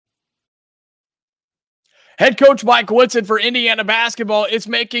Head coach Mike Woodson for Indiana basketball is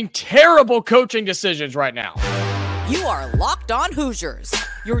making terrible coaching decisions right now. You are Locked On Hoosiers,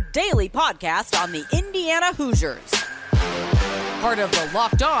 your daily podcast on the Indiana Hoosiers. Part of the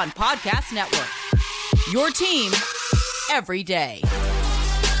Locked On Podcast Network, your team every day.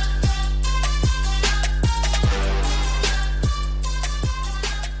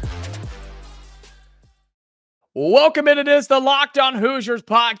 Welcome into this, the Locked On Hoosiers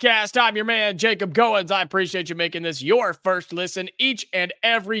podcast. I'm your man, Jacob Goins. I appreciate you making this your first listen each and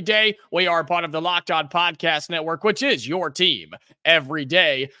every day. We are part of the Locked On Podcast Network, which is your team every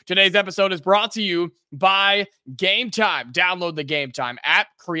day. Today's episode is brought to you by Game Time. Download the Game Time app,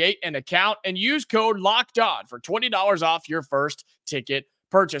 create an account, and use code LOCKEDON for $20 off your first ticket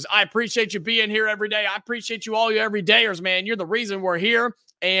purchase. I appreciate you being here every day. I appreciate you all, you everydayers, man. You're the reason we're here.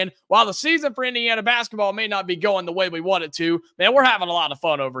 And while the season for Indiana basketball may not be going the way we want it to, man, we're having a lot of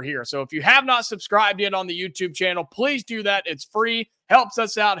fun over here. So if you have not subscribed yet on the YouTube channel, please do that. It's free, helps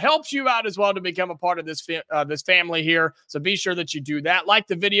us out, helps you out as well to become a part of this family here. So be sure that you do that. Like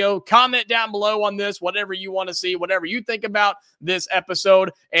the video, comment down below on this, whatever you want to see, whatever you think about this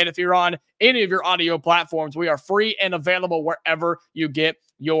episode. And if you're on any of your audio platforms, we are free and available wherever you get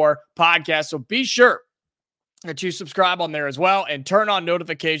your podcast. So be sure that you subscribe on there as well and turn on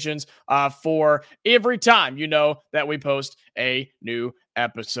notifications for every time you know that we post a new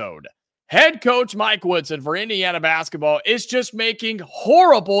episode. Head coach Mike Woodson for Indiana basketball is just making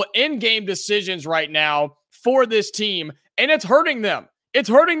horrible in-game decisions right now for this team, and it's hurting them. It's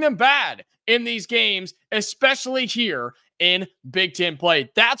hurting them bad in these games, especially here in Big Ten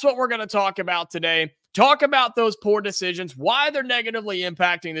play. That's what we're going to talk about today. Talk about those poor decisions, why they're negatively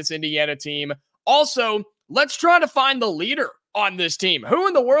impacting this Indiana team. Also, let's try to find the leader on this team. Who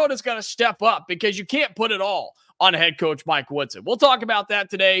in the world is going to step up? Because you can't put it all on head coach Mike Woodson. We'll talk about that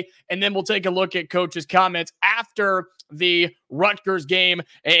today, and then we'll take a look at coach's comments after the Rutgers game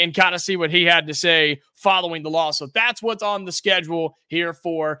and kind of see what he had to say following the loss. So that's what's on the schedule here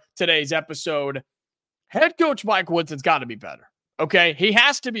for today's episode. Head coach Mike Woodson's got to be better, okay? He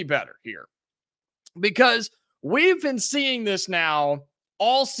has to be better here because we've been seeing this now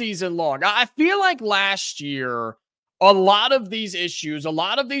all season long. I feel like last year, a lot of these issues, a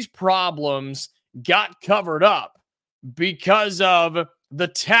lot of these problems got covered up because of the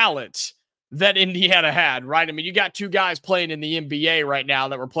talent that Indiana had, right? I mean, you got two guys playing in the NBA right now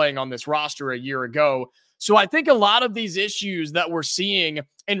that were playing on this roster a year ago. So I think a lot of these issues that we're seeing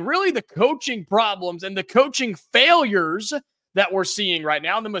and really the coaching problems and the coaching failures that we're seeing right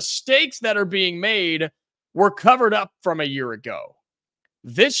now, and the mistakes that are being made were covered up from a year ago.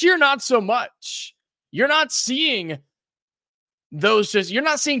 This year, not so much. You're not seeing you're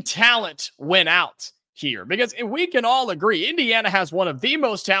not seeing talent win out here because we can all agree Indiana has one of the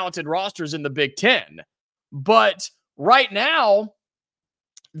most talented rosters in the Big Ten. But right now,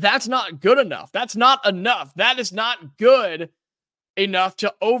 that's not good enough. That's not enough. That is not good enough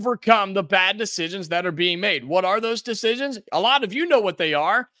to overcome the bad decisions that are being made. What are those decisions? A lot of you know what they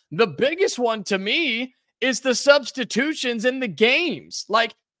are. The biggest one to me is the substitutions in the games.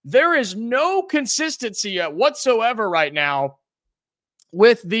 Like, there is no consistency whatsoever right now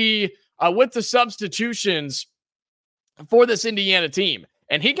with the substitutions for this Indiana team.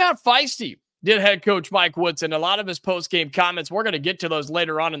 And he got feisty, did head coach Mike Woodson. A lot of his post-game comments, we're going to get to those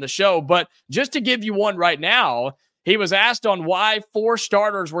later on in the show. But just to give you one right now, he was asked on why 4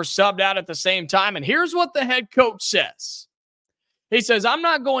 starters were subbed out at the same time. And here's what the head coach says. He says, I'm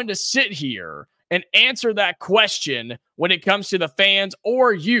not going to sit here and answer that question when it comes to the fans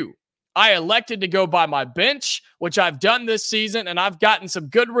or you. I elected to go by my bench, which I've done this season, and I've gotten some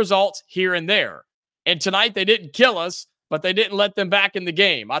good results here and there. And tonight they didn't kill us, but they didn't let them back in the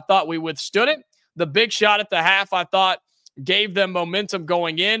game. I thought we withstood it. The big shot at the half, I thought, gave them momentum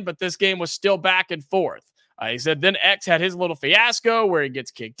going in, but this game was still back and forth. He said then X had his little fiasco where he gets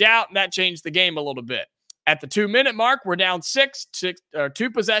kicked out, and that changed the game a little bit. At the 2-minute mark, we're down 2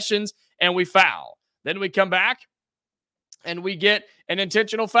 possessions, and we foul. Then we come back, and we get an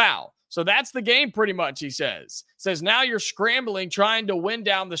intentional foul. So that's the game pretty much, he says. Says now you're scrambling, trying to win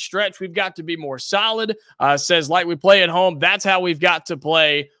down the stretch. We've got to be more solid. Says like we play at home, that's how we've got to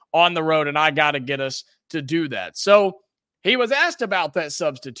play on the road, and I got to get us to do that. So he was asked about that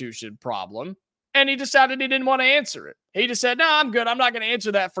substitution problem, and he decided he didn't want to answer it. He just said, no, I'm good. I'm not going to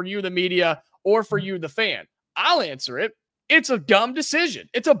answer that for you, the media, or for you, the fan. I'll answer it. It's a dumb decision.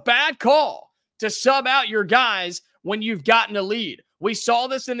 It's a bad call to sub out your guys when you've gotten a lead. We saw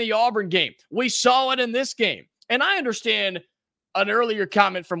this in the Auburn game. We saw it in this game. And I understand an earlier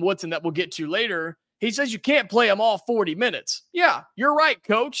comment from Woodson that we'll get to later. He says you can't play them all 40 minutes. Yeah, you're right,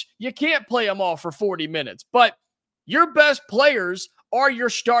 coach. You can't play them all for 40 minutes. But your best players are your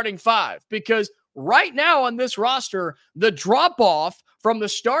starting five, because right now on this roster, the drop-off from the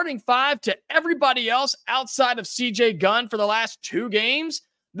starting five to everybody else outside of CJ Gunn for the last 2 games,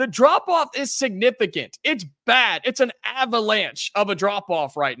 the drop-off is significant. It's bad. It's an avalanche of a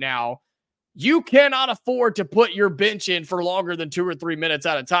drop-off right now. You cannot afford to put your bench in for longer than 2 or 3 minutes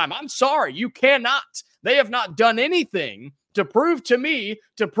at a time. I'm sorry, you cannot. They have not done anything to prove to me,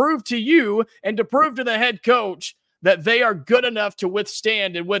 to prove to you, and to prove to the head coach that they are good enough to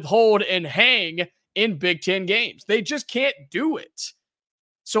withstand and withhold and hang in Big Ten games. They just can't do it.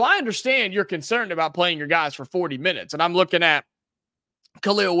 So I understand you're concerned about playing your guys for 40 minutes. And I'm looking at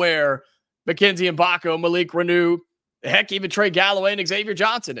Khalil Ware, Mackenzie Mbako, Malik Renew, heck, even Trey Galloway and Xavier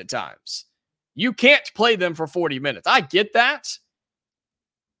Johnson at times. You can't play them for 40 minutes. I get that.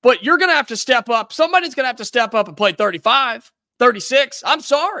 But you're going to have to step up. Somebody's going to have to step up and play 35, 36. I'm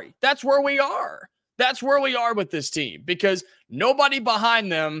sorry. That's where we are. That's where we are with this team, because nobody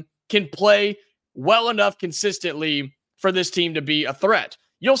behind them can play well enough consistently for this team to be a threat.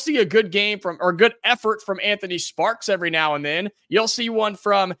 You'll see a good game or good effort from Anthony Sparks every now and then. You'll see one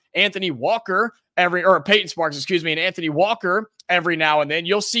from Anthony Walker Peyton Sparks, and Anthony Walker every now and then.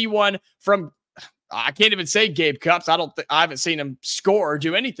 You'll see one from, I can't even say Gabe Cupps. I haven't seen him score or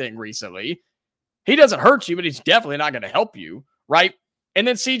do anything recently. He doesn't hurt you, but he's definitely not going to help you, right? And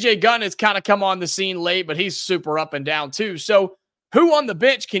then CJ Gunn has kind of come on the scene late, but he's super up and down too. So who on the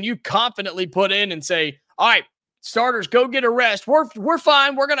bench can you confidently put in and say, all right, starters, go get a rest. We're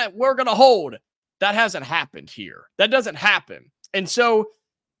fine. We're gonna hold. That hasn't happened here. That doesn't happen. And so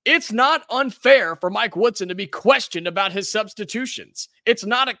it's not unfair for Mike Woodson to be questioned about his substitutions. It's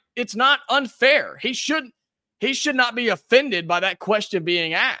not unfair. He should not be offended by that question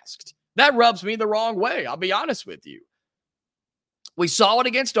being asked. That rubs me the wrong way. I'll be honest with you. We saw it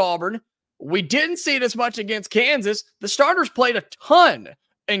against Auburn. We didn't see it as much against Kansas. The starters played a ton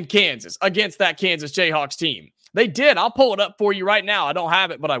in Kansas against that Kansas Jayhawks team. They did. I'll pull it up for you right now. I don't have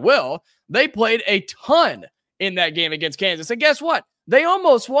it, but I will. They played a ton in that game against Kansas. And guess what? They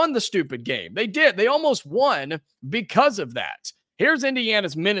almost won the stupid game. They did. They almost won because of that. Here's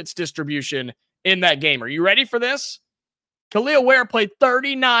Indiana's minutes distribution in that game. Are you ready for this? Khalil Ware played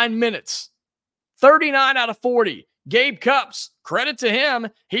 39 minutes. 39 out of 40. Gabe Cupps, credit to him,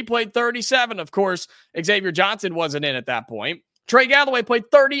 he played 37. Of course, Xavier Johnson wasn't in at that point. Trey Galloway played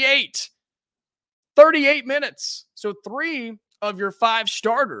 38. 38 minutes. So 3 of your 5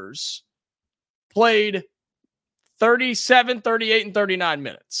 starters played 37, 38, and 39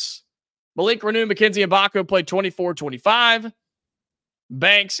 minutes. Malik Renew, Mackenzie Mbako played 24, 25.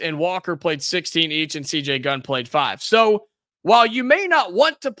 Banks and Walker played 16 each, and CJ Gunn played 5. So while you may not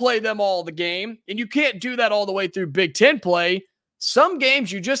want to play them all the game, and you can't do that all the way through Big Ten play, some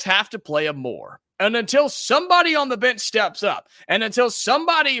games you just have to play them more. And until somebody on the bench steps up, and until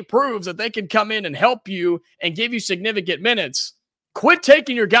somebody proves that they can come in and help you and give you significant minutes, quit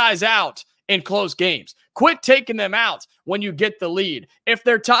taking your guys out in close games. Quit taking them out when you get the lead. If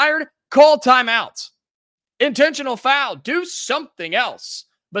they're tired, call timeouts. Intentional foul. Do something else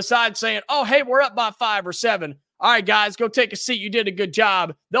besides saying, oh, hey, we're up by 5 or 7. All right, guys, go take a seat. You did a good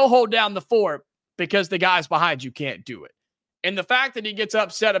job. They'll hold down the fort because the guys behind you can't do it. And the fact that he gets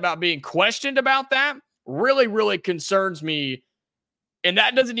upset about being questioned about that really, really concerns me. And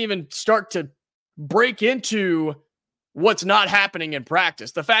that doesn't even start to break into what's not happening in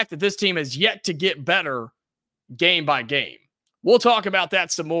practice. The fact that this team has yet to get better game by game. We'll talk about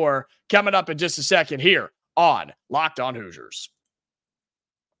that some more coming up in just a second here on Locked On Hoosiers.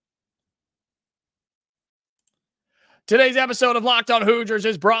 Today's episode of Locked On Hoosiers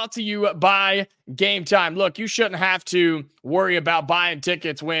is brought to you by Game Time. Look, you shouldn't have to worry about buying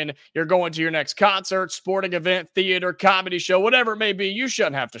tickets when you're going to your next concert, sporting event, theater, comedy show, whatever it may be. You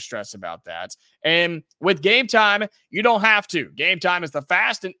shouldn't have to stress about that. And with Game Time, you don't have to. Game Time is the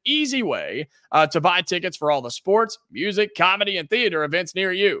fast and easy way to buy tickets for all the sports, music, comedy, and theater events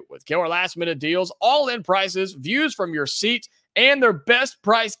near you. With killer last-minute deals, all-in prices, views from your seat, and their best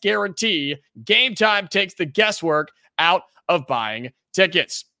price guarantee, Game Time takes the guesswork out of buying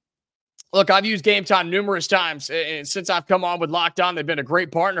tickets. Look, I've used Game Time numerous times, and since I've come on with Locked On, they've been a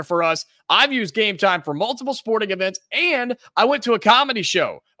great partner for us. I've used Game Time for multiple sporting events, and I went to a comedy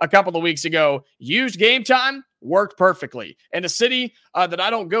show a couple of weeks ago, used Game Time, worked perfectly. In a city that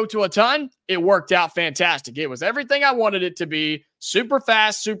I don't go to a ton, it worked out fantastic. It was everything I wanted it to be, super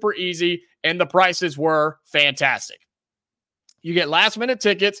fast, super easy, and the prices were fantastic. You get last-minute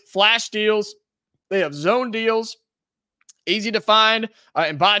tickets, flash deals, they have zone deals, Easy to find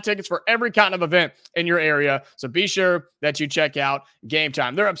and buy tickets for every kind of event in your area. So be sure that you check out Game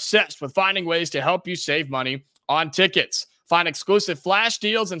Time. They're obsessed with finding ways to help you save money on tickets. Find exclusive flash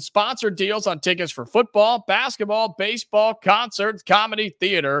deals and sponsored deals on tickets for football, basketball, baseball, concerts, comedy,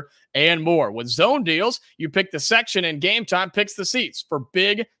 theater, and more. With zone deals, you pick the section and Game Time picks the seats for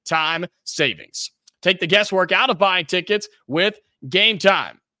big time savings. Take the guesswork out of buying tickets with Game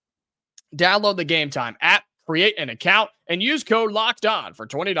Time. Download the Game Time app, create an account, and use code LOCKEDON for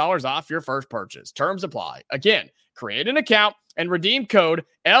 $20 off your first purchase. Terms apply. Again, create an account and redeem code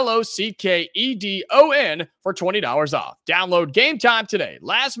LOCKEDON for $20 off. Download Game Time today.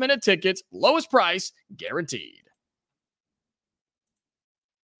 Last minute tickets, lowest price guaranteed.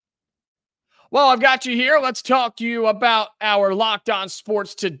 Well, I've got you here. Let's talk to you about our Locked On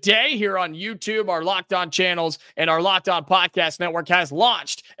Sports today here on YouTube. Our Locked On channels and our Locked On Podcast Network has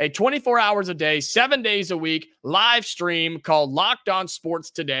launched a 24 hours a day, 7 days a week live stream called Locked On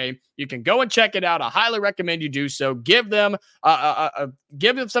Sports Today. You can go and check it out. I highly recommend you do so. Give them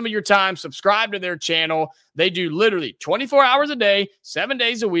some of your time. Subscribe to their channel. They do literally 24 hours a day, 7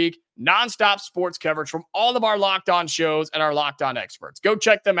 days a week, nonstop sports coverage from all of our Locked On shows and our Locked On experts. Go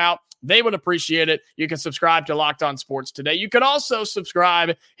check them out. They would appreciate it. You can subscribe to Locked On Sports Today. You can also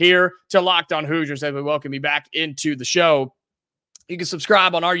subscribe here to Locked On Hoosiers as we welcome you back into the show. You can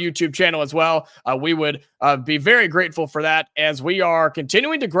subscribe on our YouTube channel as well. We would be very grateful for that as we are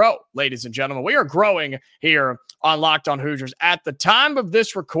continuing to grow, ladies and gentlemen. We are growing here on Locked On Hoosiers. At the time of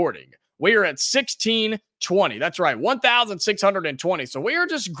this recording, we are at 1620. That's right, 1,620. So we are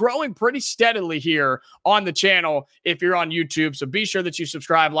just growing pretty steadily here on the channel if you're on YouTube. So be sure that you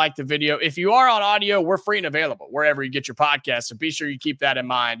subscribe, like the video. If you are on audio, we're free and available wherever you get your podcast. So be sure you keep that in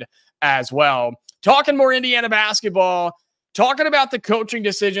mind as well. Talking more Indiana basketball, talking about the coaching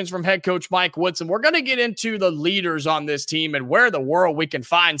decisions from head coach Mike Woodson. We're going to get into the leaders on this team and where in the world we can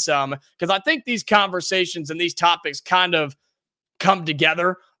find some, because I think these conversations and these topics kind of come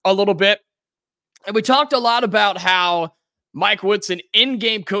together a little bit. And we talked a lot about how Mike Woodson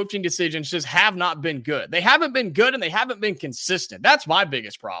in-game coaching decisions just have not been good. They haven't been good and they haven't been consistent. That's my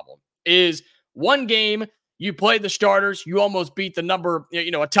biggest problem is one game you play the starters, you almost beat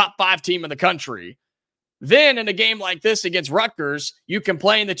a top 5 team in the country. Then in a game like this against Rutgers, you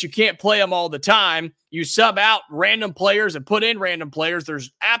complain that you can't play them all the time. You sub out random players and put in random players.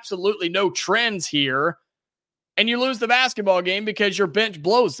 There's absolutely no trends here. And you lose the basketball game because your bench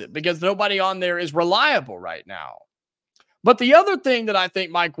blows it, because nobody on there is reliable right now. But the other thing that I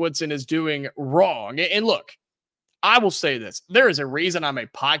think Mike Woodson is doing wrong, and look, I will say this. There is a reason I'm a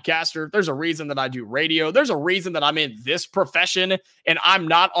podcaster. There's a reason that I do radio. There's a reason that I'm in this profession and I'm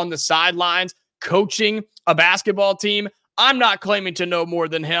not on the sidelines coaching a basketball team. I'm not claiming to know more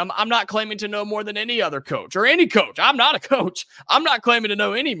than him. I'm not claiming to know more than any other coach or any coach. I'm not a coach. I'm not claiming to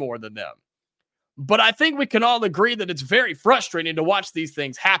know any more than them. But I think we can all agree that it's very frustrating to watch these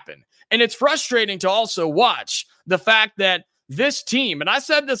things happen. And it's frustrating to also watch the fact that this team, and I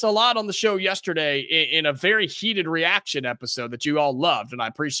said this a lot on the show yesterday in a very heated reaction episode that you all loved, and I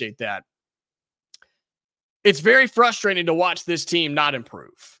appreciate that. It's very frustrating to watch this team not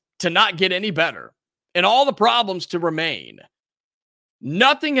improve, to not get any better, and all the problems to remain.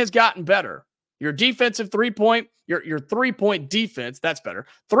 Nothing has gotten better. Your defensive three-point, your three-point defense, that's better.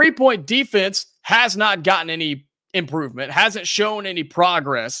 Three-point defense has not gotten any improvement, hasn't shown any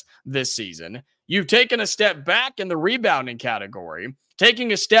progress this season. You've taken a step back in the rebounding category,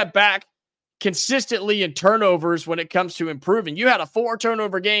 taking a step back consistently in turnovers when it comes to improving. You had a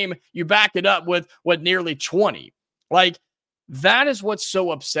 4-turnover game. You back it up with nearly 20. Like, that is what's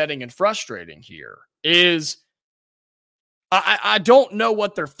so upsetting and frustrating here is I don't know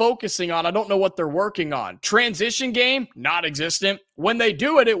what they're focusing on. I don't know what they're working on. Transition game, not existent. When they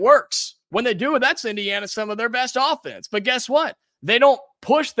do it, it works. When they do it, that's Indiana some of their best offense. But guess what? They don't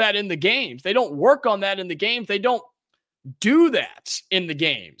push that in the games. They don't work on that in the games. They don't do that in the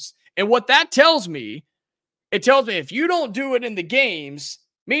games. And what that tells me, it tells me if you don't do it in the games,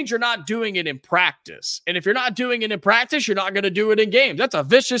 means you're not doing it in practice. And if you're not doing it in practice, you're not going to do it in games. That's a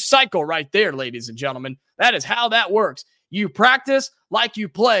vicious cycle right there, ladies and gentlemen. That is how that works. You practice like you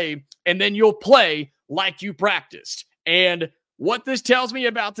play, and then you'll play like you practiced. And what this tells me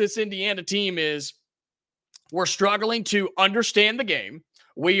about this Indiana team is we're struggling to understand the game.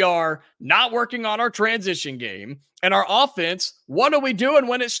 We are not working on our transition game. And our offense, what are we doing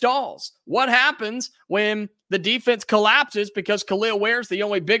when it stalls? What happens when the defense collapses because Khalil Ware's the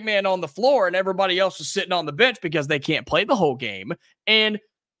only big man on the floor and everybody else is sitting on the bench because they can't play the whole game and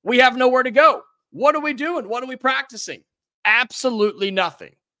we have nowhere to go? What are we doing? What are we practicing? Absolutely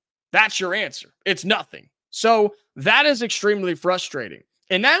nothing. That's your answer. It's nothing. So that is extremely frustrating.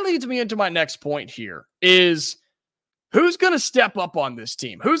 And that leads me into my next point here is who's going to step up on this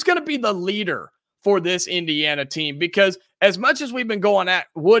team? Who's going to be the leader for this Indiana team? Because as much as we've been going at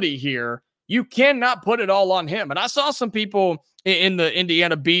Woody here, you cannot put it all on him. And I saw some people in the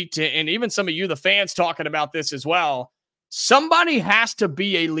Indiana beat and even some of you, the fans, talking about this as well. Somebody has to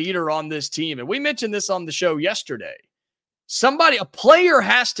be a leader on this team. And we mentioned this on the show yesterday. A player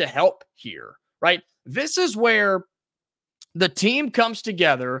has to help here, right? This is where the team comes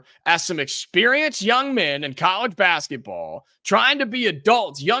together as some experienced young men in college basketball, trying to be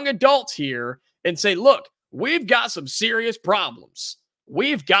adults, young adults here, and say, look, we've got some serious problems.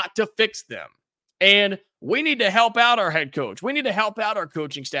 We've got to fix them. And we need to help out our head coach. We need to help out our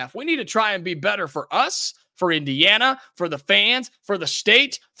coaching staff. We need to try and be better for us, for Indiana, for the fans, for the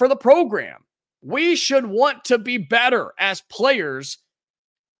state, for the program. We should want to be better as players.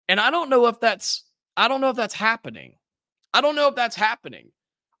 And I don't know if that's happening.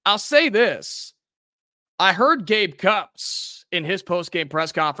 I'll say this. I heard Gabe Cupps in his post-game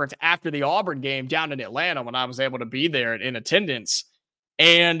press conference after the Auburn game down in Atlanta when I was able to be there in attendance.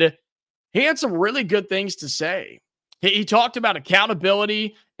 And he had some really good things to say. He talked about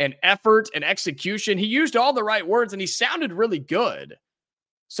accountability and effort and execution. He used all the right words and he sounded really good.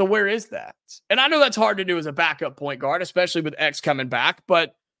 So where is that? And I know that's hard to do as a backup point guard, especially with X coming back,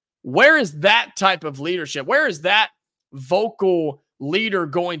 but where is that type of leadership? Where is that vocal leader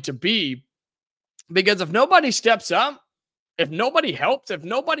going to be? Because if nobody steps up, if nobody helps, if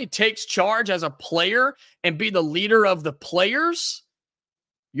nobody takes charge as a player and be the leader of the players,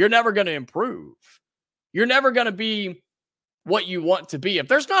 you're never going to improve. You're never going to be what you want to be. If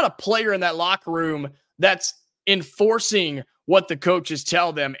there's not a player in that locker room that's enforcing what the coaches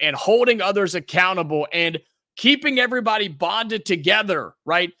tell them and holding others accountable and keeping everybody bonded together,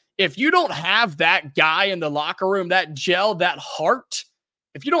 right? If you don't have that guy in the locker room, that gel, that heart,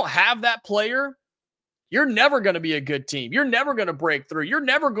 if you don't have that player, you're never going to be a good team. You're never going to break through. You're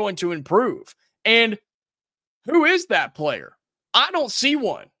never going to improve. And who is that player? I don't see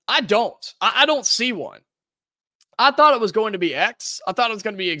one. I don't see one. I thought it was going to be X. I thought it was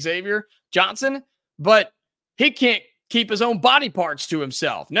going to be Xavier Johnson, but he can't keep his own body parts to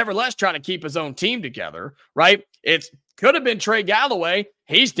himself. Nevertheless, trying to keep his own team together, right? It could have been Trey Galloway.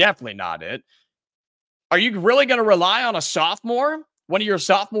 He's definitely not it. Are you really going to rely on a sophomore, one of your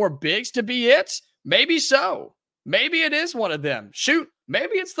sophomore bigs to be it? Maybe so. Maybe it is one of them. Shoot,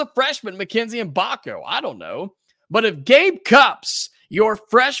 maybe it's the freshman, Mackenzie Mbako. I don't know. But if Gabe Cupps, your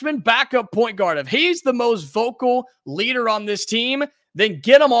freshman backup point guard, if he's the most vocal leader on this team, then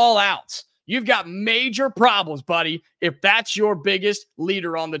get them all out. You've got major problems, buddy, if that's your biggest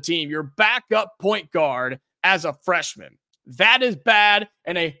leader on the team, your backup point guard as a freshman. That is bad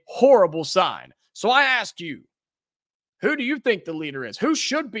and a horrible sign. So I ask you, who do you think the leader is? Who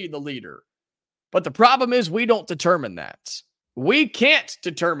should be the leader? But the problem is we don't determine that. We can't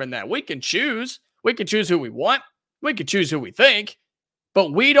determine that. We can choose. We can choose who we want. We can choose who we think.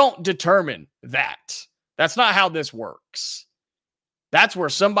 But we don't determine that. That's not how this works. That's where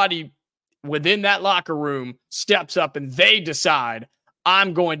somebody within that locker room steps up and they decide,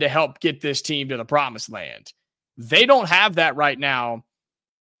 I'm going to help get this team to the promised land. They don't have that right now.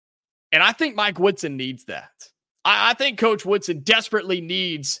 And I think Mike Woodson needs that. I think Coach Woodson desperately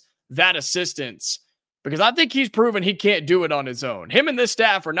needs that assistance because I think he's proven he can't do it on his own. Him and this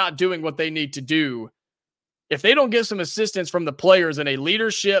staff are not doing what they need to do. If they don't get some assistance from the players in a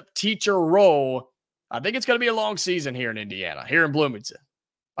leadership teacher role, I think it's going to be a long season here in Indiana, here in Bloomington.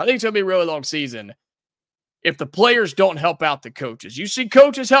 I think it's going to be a really long season if the players don't help out the coaches. You see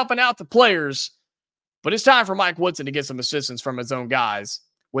coaches helping out the players, but it's time for Mike Woodson to get some assistance from his own guys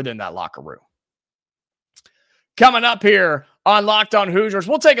within that locker room. Coming up here on Locked On Hoosiers,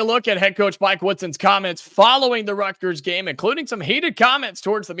 we'll take a look at head coach Mike Woodson's comments following the Rutgers game, including some heated comments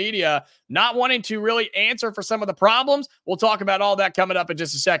towards the media, not wanting to really answer for some of the problems. We'll talk about all that coming up in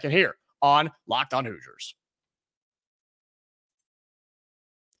just a second here on Locked On Hoosiers.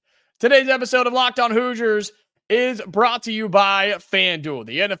 Today's episode of Locked On Hoosiers is brought to you by FanDuel.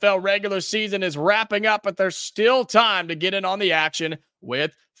 The NFL regular season is wrapping up, but there's still time to get in on the action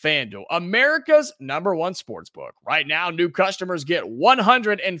with FanDuel, America's #1 sportsbook. Right now, new customers get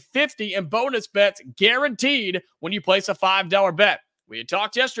 $150 in bonus bets guaranteed when you place a $5 bet. We had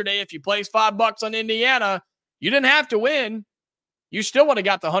talked yesterday, if you place $5 on Indiana, you didn't have to win. You still would have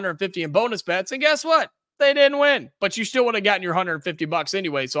got the $150 in bonus bets, and guess what? They didn't win, but you still would have gotten your $150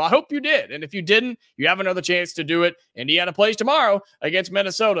 anyway. So I hope you did. And if you didn't, you have another chance to do it. Indiana plays tomorrow against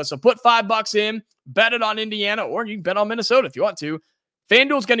Minnesota. So put $5 in, bet it on Indiana, or you can bet on Minnesota if you want to.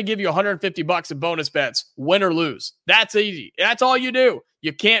 FanDuel's going to give you $150 in bonus bets, win or lose. That's easy. That's all you do.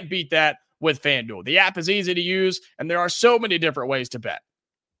 You can't beat that with FanDuel. The app is easy to use, and there are so many different ways to bet,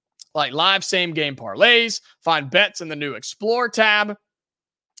 like live same-game parlays. Find bets in the new Explore tab.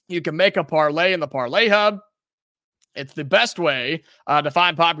 You can make a parlay in the Parlay Hub. It's the best way to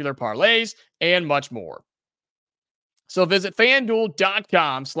find popular parlays and much more. So visit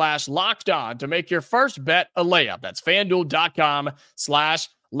FanDuel.com/LockedOn to make your first bet a layup. That's FanDuel.com/LockedOn.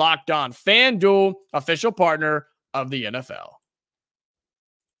 FanDuel, official partner of the NFL.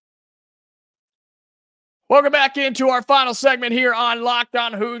 Welcome back into our final segment here on Locked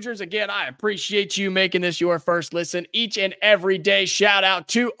On Hoosiers. Again, I appreciate you making this your first listen each and every day. Shout out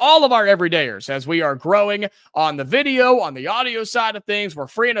to all of our everydayers as we are growing on the video, on the audio side of things. We're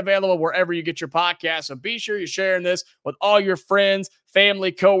free and available wherever you get your podcast. So be sure you're sharing this with all your friends,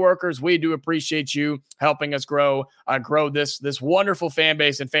 family, coworkers. We do appreciate you helping us grow this wonderful fan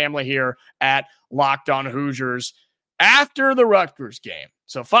base and family here at Locked On Hoosiers. After the Rutgers game,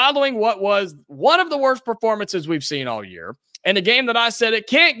 so following what was one of the worst performances we've seen all year, and a game that I said it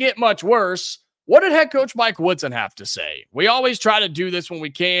can't get much worse, what did head coach Mike Woodson have to say? We always try to do this when we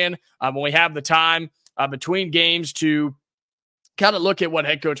can, when we have the time between games to kind of look at what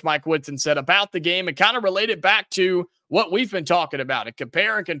head coach Mike Woodson said about the game and kind of relate it back to what we've been talking about and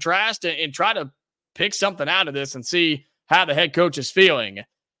compare and contrast and try to pick something out of this and see how the head coach is feeling.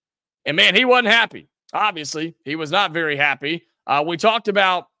 And man, he wasn't happy. Obviously, he was not very happy. We talked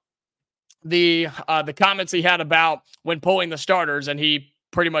about the comments he had about when pulling the starters, and he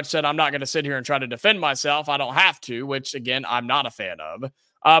pretty much said, I'm not going to sit here and try to defend myself. I don't have to, which, again, I'm not a fan of.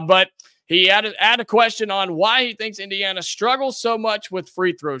 But he had a question on why he thinks Indiana struggles so much with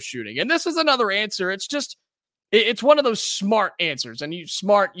free throw shooting. And this is another answer. It's one of those smart answers, and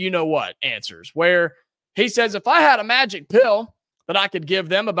you-know-what answers, where he says, if I had a magic pill that I could give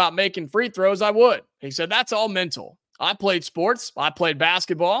them about making free throws, I would. He said, that's all mental. I played sports. I played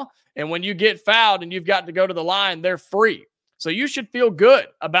basketball. And when you get fouled and you've got to go to the line, they're free. So you should feel good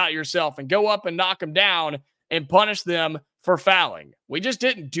about yourself and go up and knock them down and punish them for fouling. We just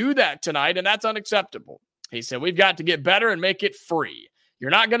didn't do that tonight, and that's unacceptable. He said, we've got to get better and make it free.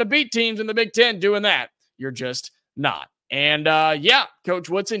 You're not going to beat teams in the Big Ten doing that. You're just not. And yeah, Coach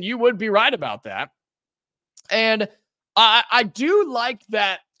Woodson, you would be right about that. And I do like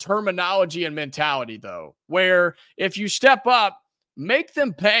that terminology and mentality, though, where if you step up, make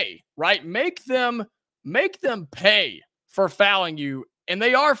them pay, right? Make them pay for fouling you. And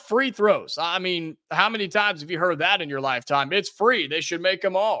they are free throws. I mean, how many times have you heard that in your lifetime? It's free. They should make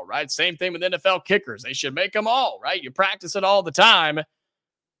them all, right? Same thing with NFL kickers. They should make them all, right? You practice it all the time.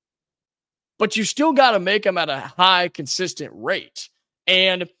 But you still got to make them at a high, consistent rate.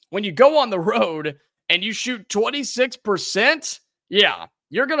 And when you go on the road and you shoot 26%, yeah,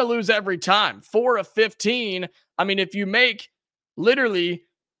 you're going to lose every time. 4 of 15. I mean, if you make literally,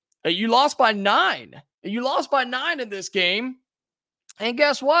 you lost by 9. You lost by 9 in this game. And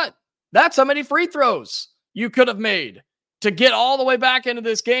guess what? That's how many free throws you could have made to get all the way back into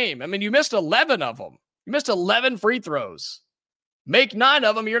this game. I mean, you missed 11 of them. You missed 11 free throws. Make 9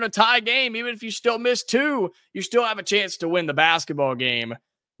 of them, you're in a tie game. Even if you still miss 2, you still have a chance to win the basketball game.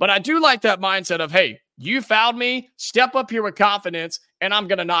 But I do like that mindset of, hey, you fouled me, step up here with confidence, and I'm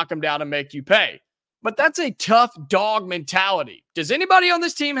going to knock them down and make you pay. But that's a tough dog mentality. Does anybody on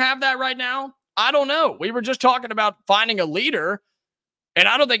this team have that right now? I don't know. We were just talking about finding a leader, and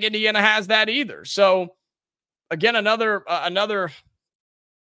I don't think Indiana has that either. So, again, another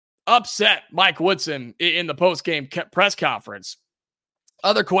upset Mike Woodson in the post-game press conference.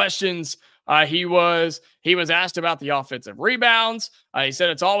 Other questions, he was asked about the offensive rebounds. He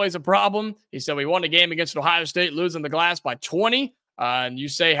said it's always a problem. He said we won a game against Ohio State, losing the glass by 20. And you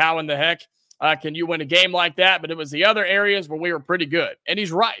say, how in the heck can you win a game like that? But it was the other areas where we were pretty good. And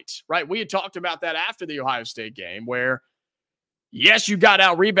he's right? We had talked about that after the Ohio State game where, yes, you got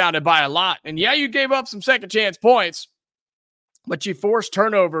out-rebounded by a lot. And, yeah, you gave up some second-chance points, but you forced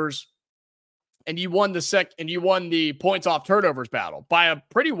turnovers, and you won the points off turnovers battle by a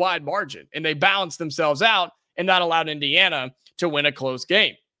pretty wide margin. And they balanced themselves out, and that allowed Indiana to win a close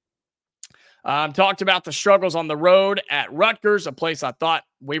game. Talked about the struggles on the road at Rutgers, a place I thought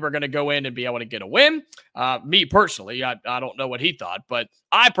we were going to go in and be able to get a win. Me personally, I don't know what he thought, but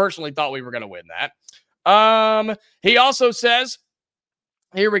I personally thought we were going to win that. He also says,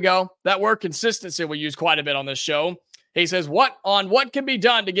 here we go, that word consistency we use quite a bit on this show. He says, what can be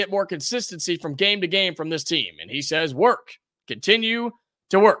done to get more consistency from game to game from this team? And he says, work. Continue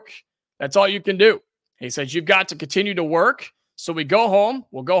to work. That's all you can do. He says, you've got to continue to work So we go home.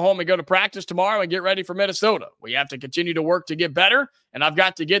 We'll go home and go to practice tomorrow and get ready for Minnesota. We have to continue to work to get better, and I've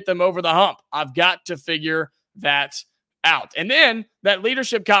got to get them over the hump. I've got to figure that out. And then that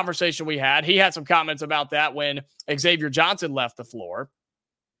leadership conversation we had, he had some comments about that when Xavier Johnson left the floor.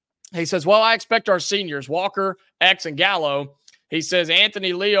 He says, well, I expect our seniors, Walker, X, and Gallo. He says,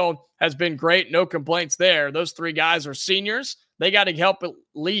 Anthony Leo has been great. No complaints there. Those three guys are seniors. They got to help it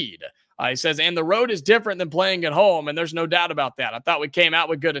lead. He says, and the road is different than playing at home, and there's no doubt about that. I thought we came out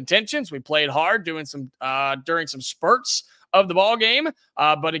with good intentions. We played hard during some spurts of the ball game.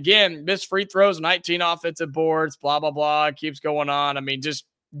 But again, missed free throws, 19 offensive boards, blah, blah, blah. It keeps going on. I mean, just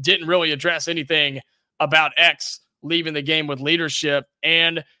didn't really address anything about X leaving the game with leadership.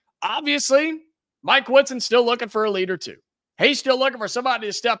 And obviously, Mike Woodson's still looking for a leader too. He's still looking for somebody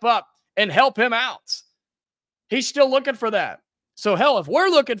to step up and help him out. He's still looking for that. So hell, if we're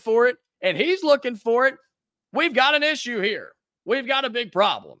looking for it and he's looking for it, we've got an issue here. We've got a big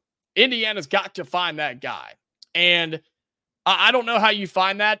problem. Indiana's got to find that guy. And I don't know how you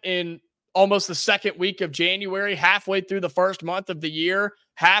find that in almost the second week of January, halfway through the first month of the year,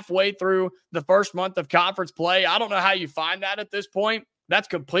 halfway through the first month of conference play. I don't know how you find that at this point. That's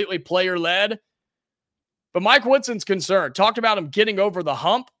completely player-led. But Mike Woodson's concerned. Talked about him getting over the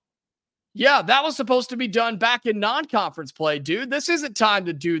hump. Yeah, that was supposed to be done back in non-conference play, dude. This isn't time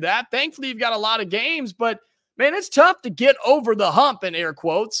to do that. Thankfully, you've got a lot of games, but, man, it's tough to get over the hump, in air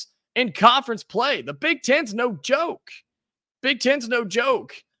quotes, in conference play. The Big Ten's no joke. Big Ten's no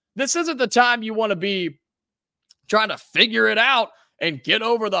joke. This isn't the time you want to be trying to figure it out and get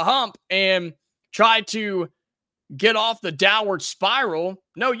over the hump and try to get off the downward spiral.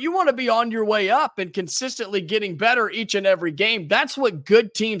 No, you want to be on your way up and consistently getting better each and every game. That's what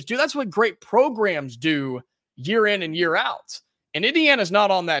good teams do. That's what great programs do year in and year out. And Indiana's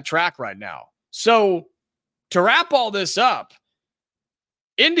not on that track right now. So to wrap all this up,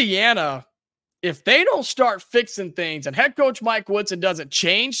 Indiana, if they don't start fixing things and head coach Mike Woodson doesn't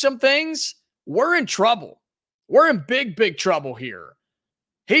change some things, we're in trouble. We're in big, big trouble here.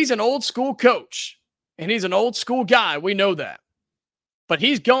 He's an old school coach. And he's an old school guy. We know that. But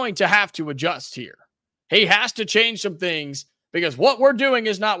he's going to have to adjust here. He has to change some things because what we're doing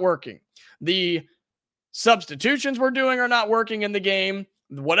is not working. The substitutions we're doing are not working in the game.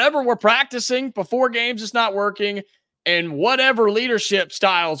 Whatever we're practicing before games is not working. And whatever leadership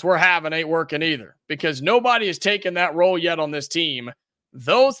styles we're having ain't working either because nobody has taken that role yet on this team.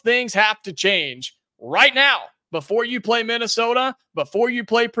 Those things have to change right now before you play Minnesota, before you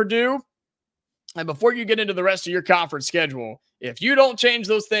play Purdue, and before you get into the rest of your conference schedule. If you don't change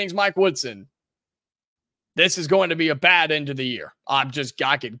those things, Mike Woodson, this is going to be a bad end of the year. I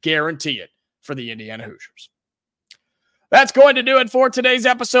could guarantee it for the Indiana Hoosiers. That's going to do it for today's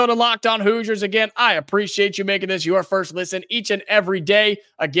episode of Locked On Hoosiers. Again, I appreciate you making this your first listen each and every day.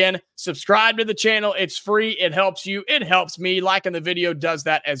 Again, subscribe to the channel. It's free. It helps you. It helps me. Liking the video does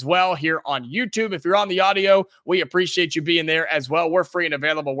that as well here on YouTube. If you're on the audio, we appreciate you being there as well. We're free and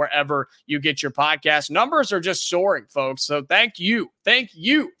available wherever you get your podcast. Numbers are just soaring, folks. So thank you. Thank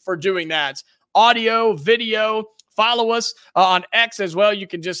you for doing that. Audio, video. Follow us on X as well. You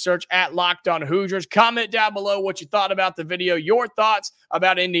can just search at Locked On Hoosiers. Comment down below what you thought about the video, your thoughts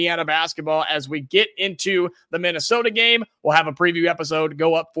about Indiana basketball as we get into the Minnesota game. We'll have a preview episode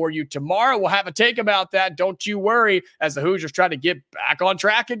go up for you tomorrow. We'll have a take about that. Don't you worry as the Hoosiers try to get back on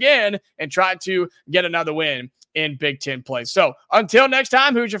track again and try to get another win in Big Ten play. So until next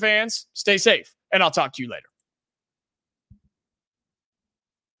time, Hoosier fans, stay safe, and I'll talk to you later.